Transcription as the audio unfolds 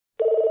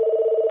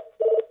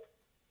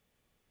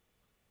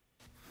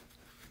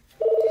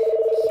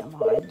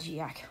Come on,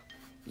 Jack.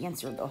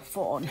 Answer the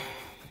phone.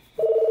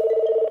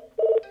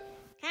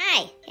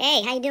 Hi.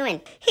 Hey, how you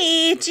doing?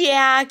 Hey,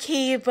 Jack.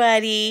 Hey,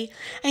 buddy.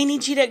 I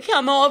need you to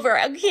come over,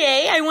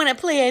 okay? I want to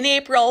play an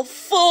April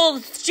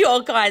Fool's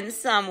joke on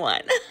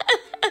someone.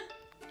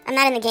 I'm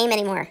not in the game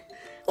anymore.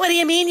 What do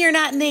you mean you're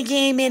not in the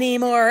game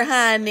anymore,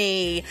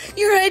 honey?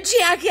 You're a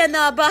Jack in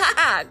the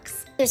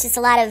Box. There's just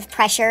a lot of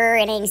pressure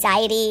and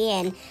anxiety,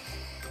 and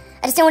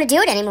I just don't want to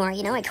do it anymore.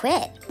 You know, I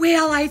quit.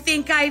 Well, I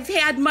think I've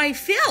had my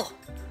fill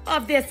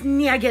of this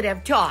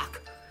negative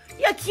talk.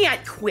 You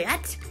can't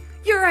quit.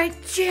 You're a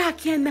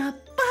Jack in the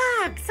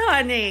Box,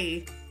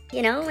 honey.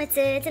 You know, it's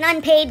an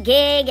unpaid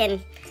gig,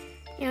 and,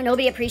 you know,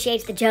 nobody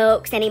appreciates the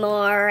jokes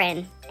anymore.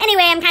 And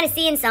anyway, I'm kind of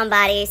seeing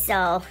somebody,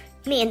 so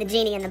me and the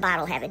genie in the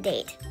bottle have a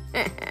date.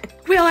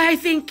 Well, I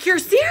think you're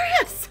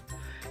serious.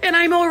 And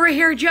I'm over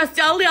here just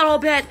a little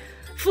bit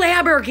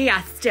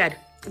flabbergasted.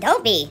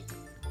 Don't be.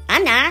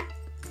 I'm not.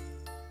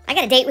 I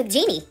got a date with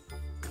Jeannie.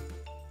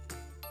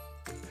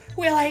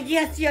 Well, I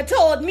guess you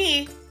told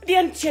me,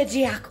 didn't you,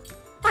 Jack?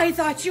 I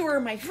thought you were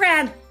my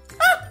friend.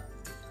 Huh.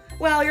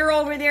 Well, you're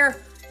over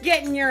there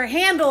getting your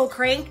handle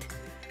cranked.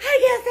 I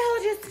guess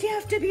I'll just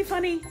have to be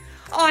funny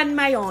on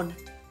my own.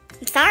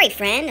 I'm sorry,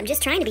 friend. I'm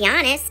just trying to be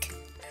honest.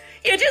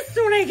 You just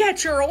want to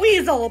get your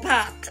weasel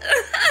popped.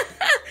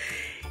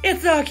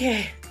 It's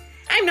okay.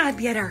 I'm not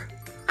bitter.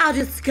 I'll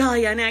just call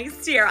you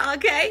next year,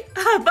 okay?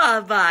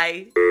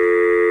 Bye-bye.